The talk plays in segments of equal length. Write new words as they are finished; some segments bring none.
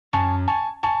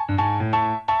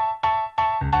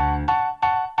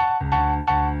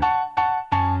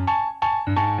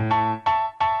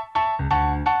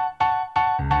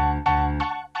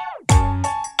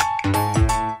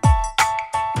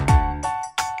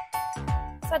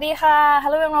ดีค่ะ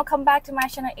Hello and welcome back to my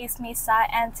channel. It's me Sai,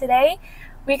 and today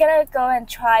we're gonna go and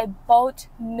try boat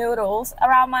noodles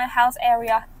around my house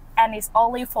area, and it's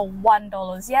only for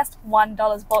 $1. Yes,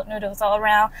 $1 boat noodles, so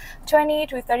around 20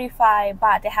 to 35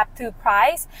 baht. They have two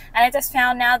price, and I just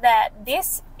found out that this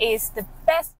is the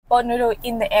best boat noodle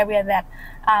in the area that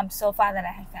so far that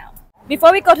I have found.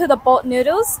 Before we go to the boat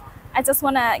noodles, I just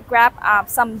wanna grab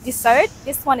some dessert.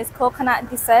 This one is coconut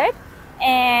dessert.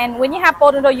 And when you have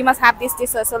boat noodle, you must have this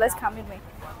dessert. So let's come with me.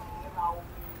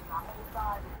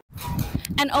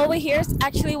 And over here is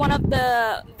actually one of the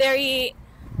very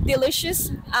delicious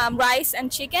rice and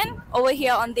chicken over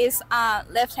here on this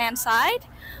left-hand side.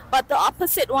 But the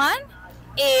opposite one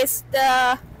is the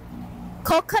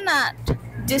coconut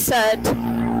dessert,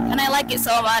 and I like it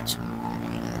so much.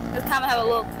 Let's come and have a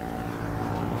look.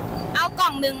 เอากล่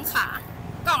องหนึ่งค่ะ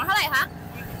กล่องเท่าไหร่คะ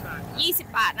20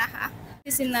 บาทนะคะ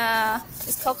This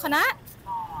is coconut.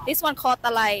 This one called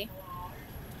talai.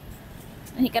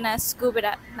 And he's gonna scoop it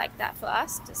up like that for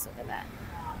us. Just look at that.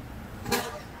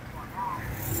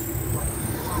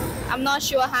 I'm not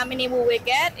sure how many will we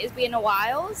get. It's been a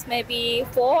while. Maybe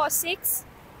 4 or 6.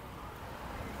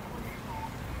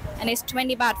 And it's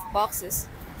 20 baht for boxes.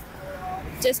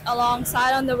 Just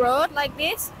alongside on the road like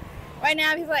this. Right now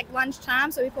it's like lunchtime,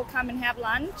 so people come and have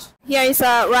lunch. Here is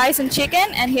rice and chicken,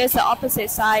 and here's the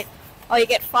opposite side. Or you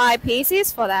get 5 pieces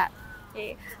for that.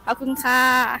 Okay. ขอบคุณค่ะ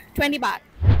20 baht.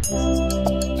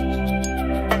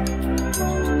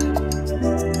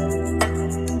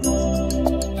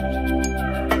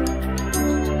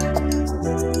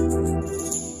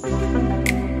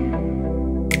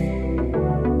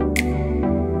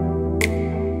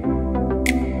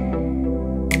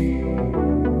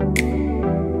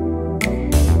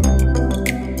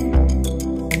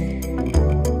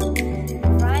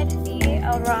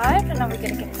 Arrived, and now we're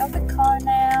gonna get out of the car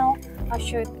now. I'll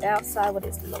show you outside what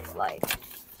it looks like.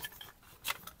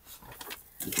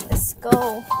 Let's go.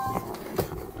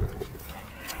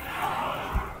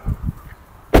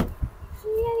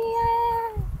 Yeah.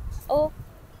 Oh,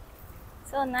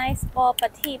 so nice. For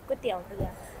Prateep,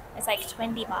 it's like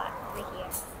 20 baht over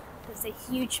here. There's a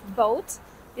huge boat.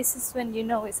 This is when you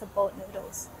know it's a boat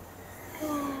noodles.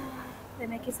 They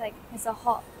make it like it's a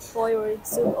hot boiled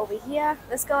soup over here.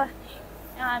 Let's go.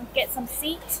 Get some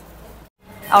seats.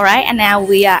 Alright, and now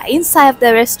we are inside of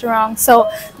the restaurant. So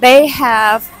they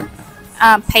have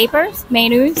papers,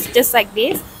 menus just like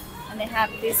this, and they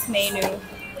have this menu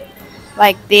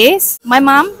like this. My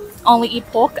mom only eat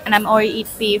pork and I'm only eat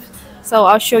beef, so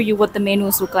I'll show you what the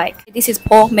menus look like. This is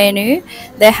pork menu.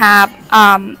 They have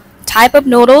type of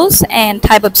noodles and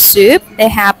type of soup. They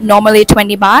have normally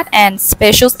 20 baht and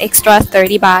specials extra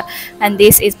 30 baht, and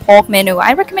this is pork menu.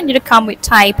 I recommend you to come with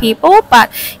Thai people, but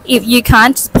if you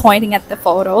can't, just pointing at the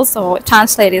photos, so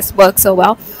translators work so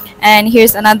well. And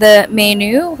here's another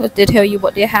menu. They tell you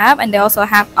what they have, and they also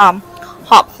have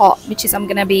hot, which is I'm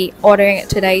gonna be ordering it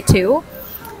today too.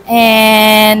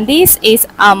 And this is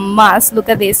a must. Look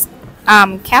at this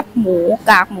cap mu,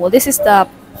 gak mu. This is the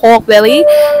pork belly,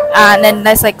 and then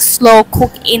that's like slow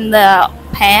cook in the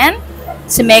pan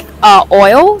to make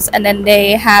oils, and then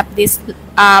they have this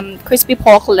crispy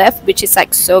pork left, which is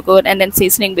like so good, and then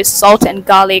seasoning with salt and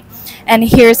garlic. And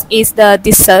here's is the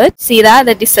dessert. See that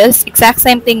the dessert is exact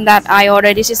same thing that I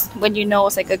ordered. It's just when you know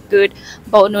it's like a good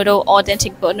boat noodle,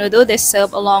 authentic boat noodle, they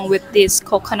serve along with this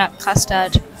coconut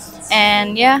custard.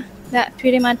 And yeah, that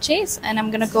pretty much is. And I'm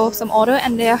gonna go some order,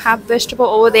 and they have vegetable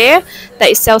over there that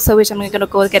is self-service. I'm gonna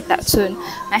go get that soon.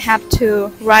 I have to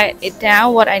write it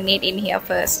down what I need in here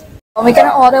first. We're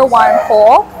gonna order one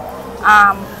pork.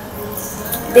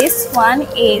 This one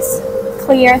is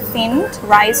clear thinned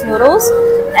rice noodles,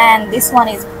 and this one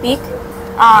is big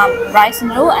rice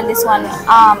noodle, and this one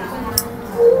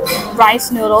rice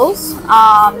noodles.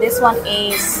 This one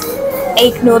is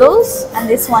egg noodles, and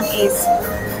this one is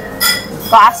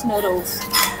glass noodles.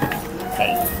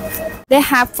 Okay. They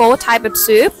have 4 types of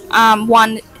soup.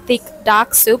 One thick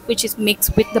dark soup, which is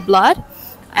mixed with the blood,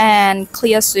 and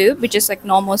clear soup, which is like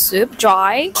normal soup,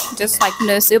 dry, just like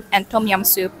noodle soup, and tom yum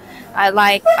soup. I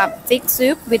like thick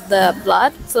soup with the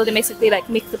blood, so they basically like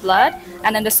mix the blood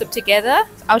and then the soup together.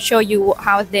 I'll show you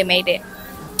how they made it.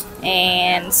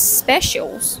 And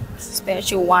special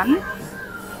one.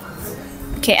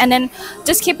 Okay, and then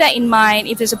just keep that in mind.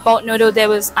 If there's a boat noodle, they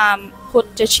will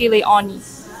put the chili on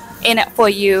in it for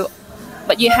you,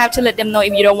 but you have to let them know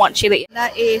if you don't want chili.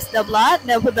 That is the blood.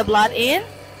 They'll put the blood in,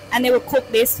 and they will cook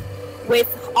this with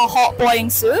a hot boiling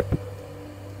soup,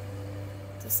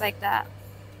 just like that.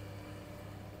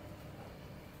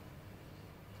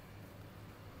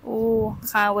 Oh,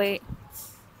 can't wait.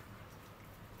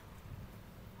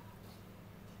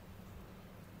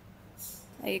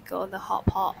 There you go, the hot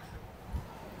pot.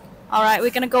 Alright, we're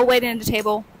gonna go wait in the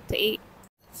table to eat.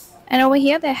 And over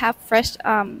here they have fresh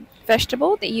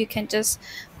vegetable that you can just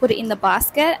put it in the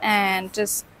basket and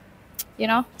just, you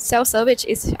know, self-service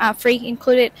is free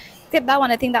included. Except that one,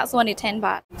 I think that's only 10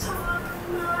 baht.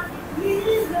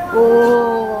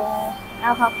 Oh,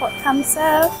 our hot pot comes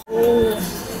served. Oh,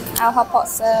 our hot pot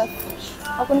served.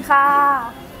 ขอบคุณค่ะ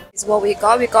This is what we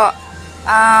got. We got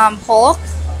pork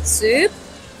soup,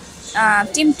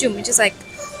 dim jum, which is like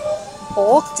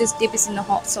pork, just dip it in the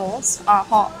hot sauce,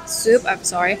 hot soup. I'm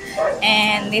sorry.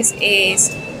 And this is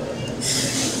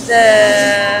the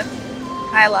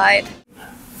highlight.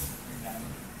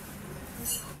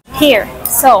 Here,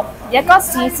 so they got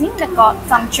seasoning, they got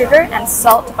some sugar and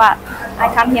salt, but I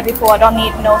come here before, I don't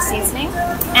need no seasoning.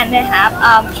 And they have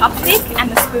chopstick and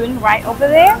the spoon right over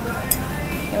there.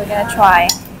 We're gonna try.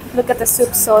 Look at the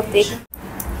soup, so thick.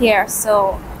 Here,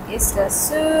 so it's the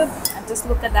soup. And just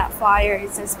look at that fire.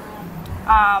 It's just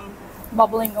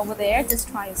bubbling over there. Just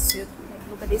try the soup. Like,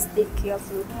 look at this thick here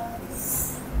soup.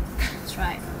 Let's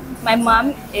try. My mom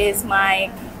is my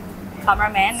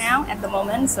cameraman now at the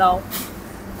moment, so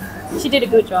she did a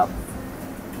good job.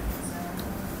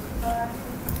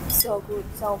 So good.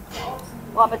 So,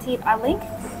 Prateep, I'll link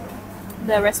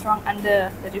the restaurant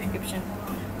under the description.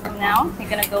 Now we're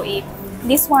gonna go eat.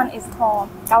 This one is called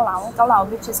gao lao,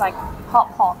 which is like hot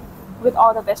pot with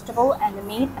all the vegetable and the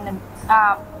meat and the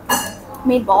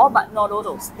meatball, but no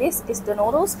noodles. This is the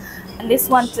noodles, and this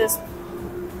one just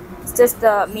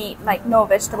the meat, like no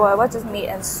vegetable, it was just meat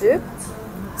and soup.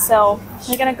 So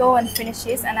we're gonna go and finish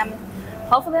this, and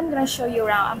hopefully I'm gonna show you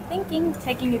around. I'm thinking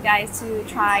taking you guys to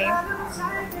try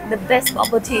the best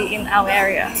bubble tea in our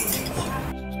area.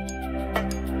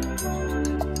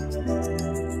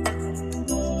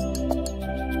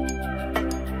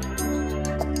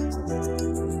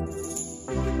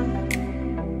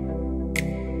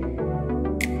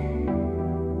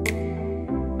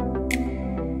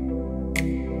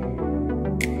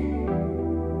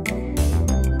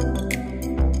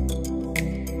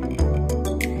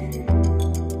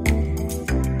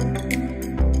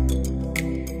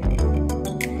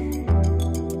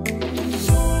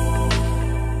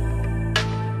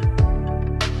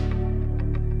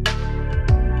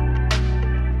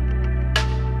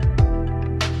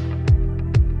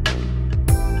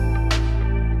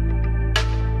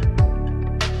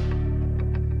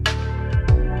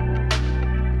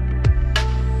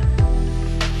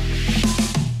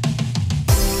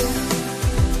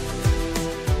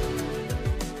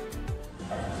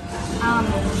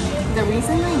 The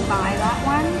reason I buy that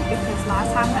one because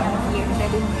last time that I was here they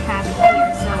didn't have it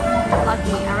here, so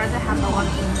luckily I rather have the one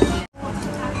in here.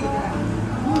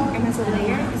 And there's a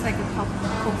layer, it's like a top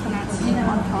coconut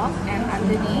on top, and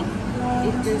underneath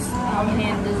it's just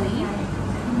handily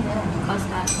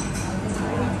custard.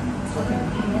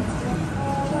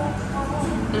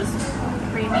 It's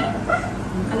creamy,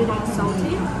 a little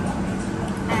salty,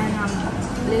 and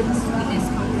little sweetness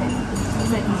content.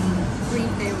 It's like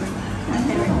green flavor.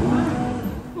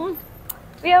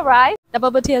 We arrived. The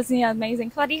bubble tea is amazing.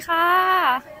 สวัสดีค่ะ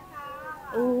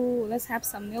Oh, let's have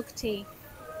some milk tea.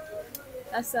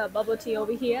 That's a bubble tea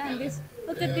over here, and this.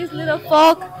 Look at this little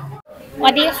frog. ส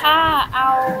วัสดีค่ะ เอา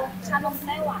ชานมไ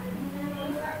ต้หวัน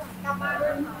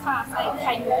ค่ะใส่ไ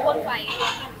ข่มุกข้นไป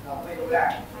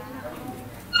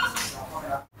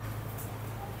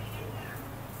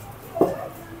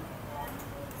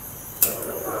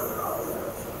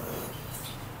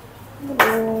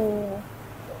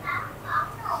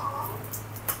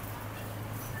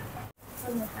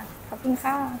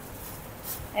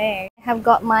Hey, I have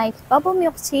got my bubble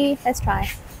milk tea. Let's try.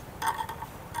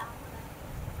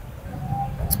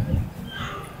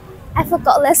 I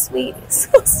forgot less sweet. It's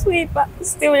so sweet, but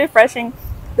still refreshing.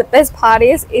 The best part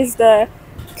is the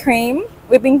cream,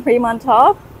 whipping cream on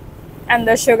top, and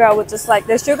the sugar. Which is like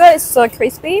the sugar is so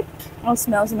crispy. Oh, it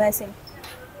smells amazing.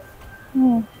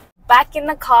 Back in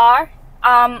the car.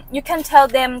 You can tell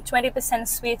them 20%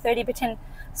 sweet, 30%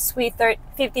 sweet,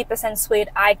 50% sweet.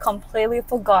 I completely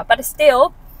forgot, but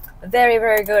still very,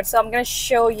 very good. So I'm gonna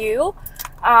show you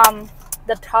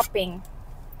the topping.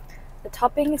 The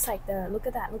topping is like look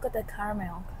at that, look at the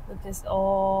caramel. Look at this.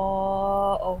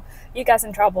 Oh, you guys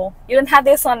in trouble. You didn't have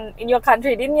this one in your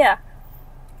country, didn't you?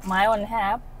 My one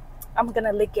have. I'm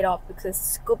gonna lick it off because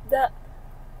scoop the.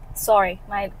 Sorry,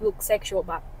 might look sexual,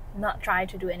 but I'm not trying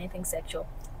to do anything sexual.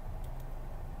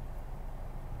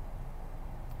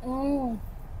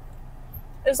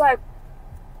 It's like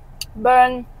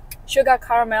burnt sugar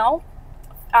caramel,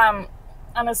 and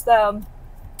it's the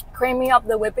creamy of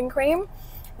the whipping cream.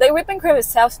 the whipping cream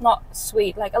itself is not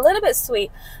sweet, like a little bit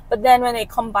sweet, but then when it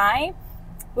combine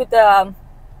with the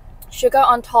sugar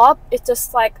on top, it's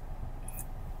just like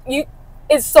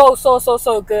it's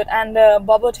so good, and the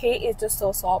bubble tea is just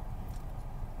so soft.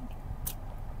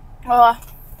 I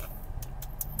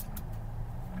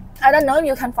don't know if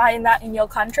you can find that in your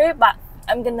country, but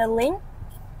I'm gonna link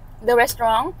the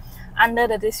restaurant under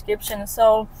the description.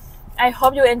 So I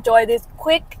hope you enjoy this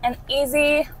quick and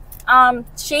easy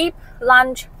cheap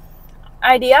lunch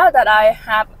idea that I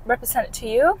have represented to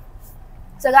you.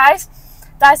 So guys,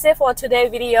 that's it for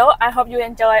today's video. I hope you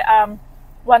enjoy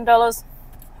 $1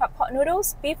 hot pot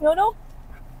noodles, beef noodle,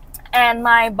 and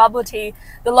my bubble tea.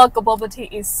 The local bubble tea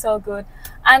is so good.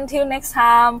 Until next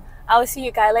time, I will see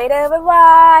you guys later. Bye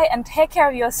bye, and take care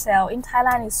of yourself. In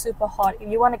Thailand, it's super hot. If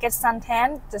you want to get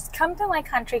suntan, just come to my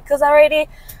country, because already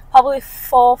probably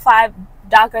 4 or 5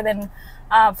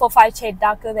 shades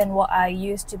darker than what I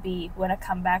used to be when I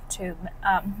come back to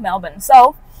Melbourne.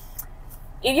 So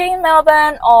if you're in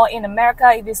Melbourne or in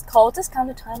America, if it's cold, just come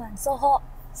to Thailand. It's so hot.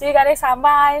 See you guys next time.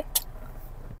 Bye.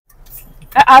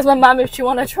 I asked my mom if she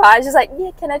want to try. She's like,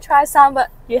 yeah, can I try some? But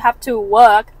you have to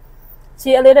work.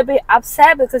 She's a little bit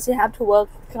upset because you have to work.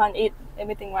 You can't eat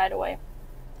everything right away.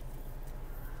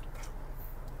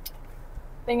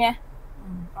 เป็นไง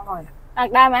อร่อย อยาก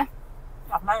ได้ไหม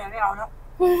อยากได้ยังไม่เอาแล้ว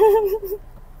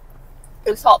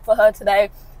It's hot for her today.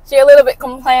 She a little bit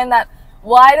complained that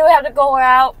why do I have to go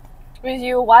out with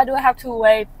you? Why do I have to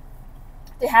wait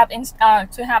to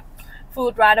have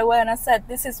food right away? And I said,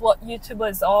 this is what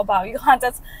YouTubers is all about. You can't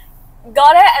just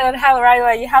got it and then have it right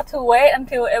away. You have to wait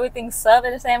until everything's served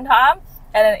at the same time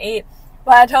and then eat.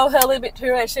 But I told her a little bit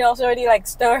too late. She also already like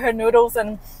stir her noodles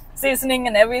and seasoning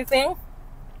and everything,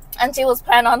 and she was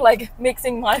planning on like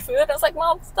mixing my food. I was like,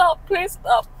 Mom, stop, please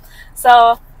stop. So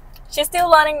she's still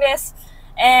learning this,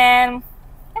 and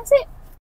that's it.